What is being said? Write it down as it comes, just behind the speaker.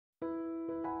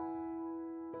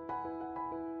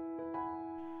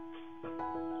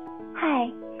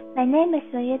Hi, my name is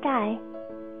Wenyue,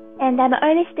 and I'm an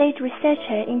early-stage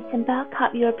researcher in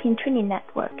synBIOcarb European Training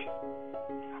Network.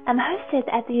 I'm hosted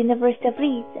at the University of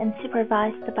Leeds and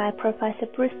supervised by Professor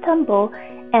Bruce Turnbull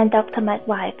and Dr. Mike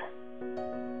Webb.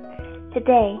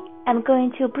 Today, I'm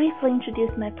going to briefly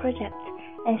introduce my project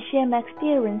and share my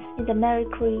experience in the Marie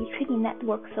Curie Training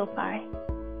Network so far.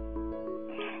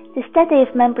 The study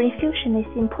of membrane fusion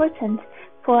is important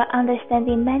for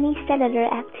understanding many cellular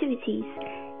activities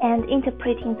and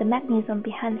interpreting the mechanism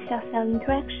behind cell-cell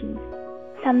interactions.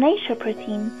 Some natural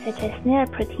proteins, such as snail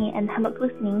protein and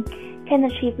hemagglutinin, can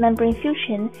achieve membrane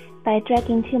fusion by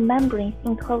dragging two membranes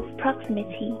in close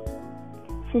proximity.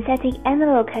 Synthetic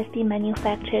analog has been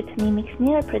manufactured to mimic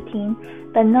snail protein,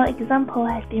 but no example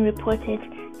has been reported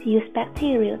to use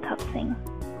bacterial toxin.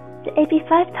 The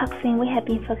AB5 toxin we have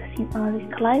been focusing on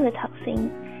is cholera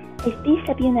toxin, as these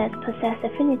subunits possess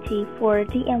affinity for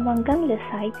DM1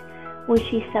 ganglioside,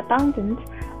 which is abundant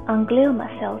on glioma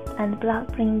cells and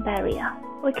blood-brain barrier.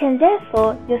 We can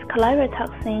therefore use cholera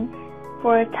toxin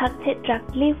for targeted drug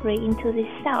delivery into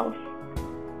these cells.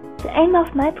 The aim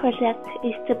of my project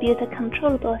is to build a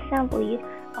controllable assembly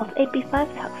of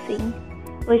AB5 toxin,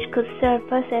 which could serve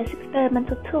both as an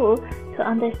experimental tool to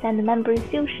understand the membrane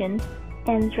fusion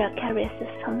and drug carrier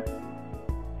system.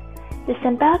 The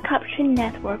synBIOcarb Training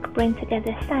Network brings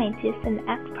together scientists and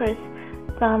experts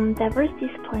from diverse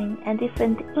disciplines and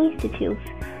different institutes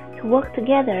to work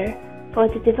together for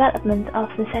the development of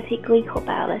synthetic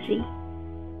glycobiology.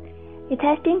 It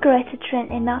has been great to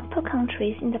train in multiple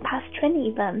countries in the past training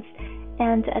events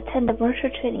and attend the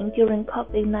virtual training during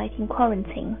COVID-19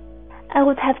 quarantine. I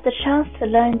would have the chance to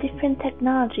learn different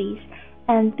technologies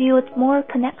and build more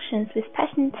connections with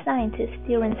passionate scientists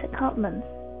during secondment.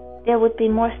 There would be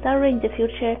more story in the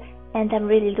future, and I'm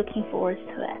really looking forward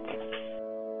to it.